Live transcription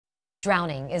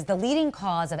Drowning is the leading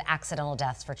cause of accidental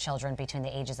deaths for children between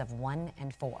the ages of 1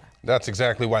 and 4. That's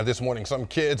exactly why this morning some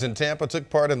kids in Tampa took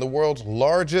part in the world's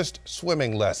largest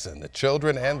swimming lesson. The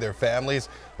children and their families,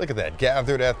 look at that,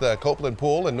 gathered at the Copeland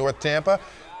Pool in North Tampa.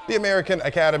 The American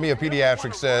Academy of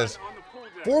Pediatrics says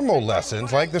formal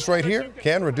lessons like this right here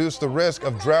can reduce the risk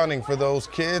of drowning for those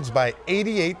kids by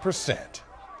 88%.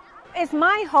 It's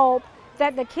my hope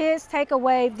that the kids take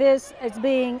away this as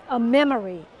being a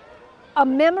memory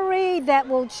that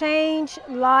will change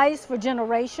lives for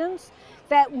generations,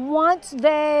 that once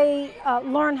they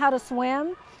learn how to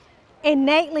swim,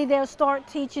 innately they'll start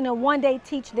teaching or one day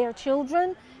teach their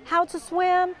children how to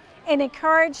swim and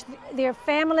encourage their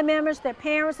family members, their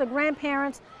parents or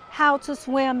grandparents how to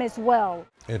swim as well.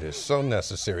 It is so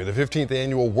necessary. The 15th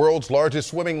annual world's largest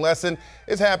swimming lesson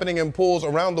is happening in pools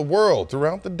around the world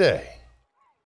throughout the day.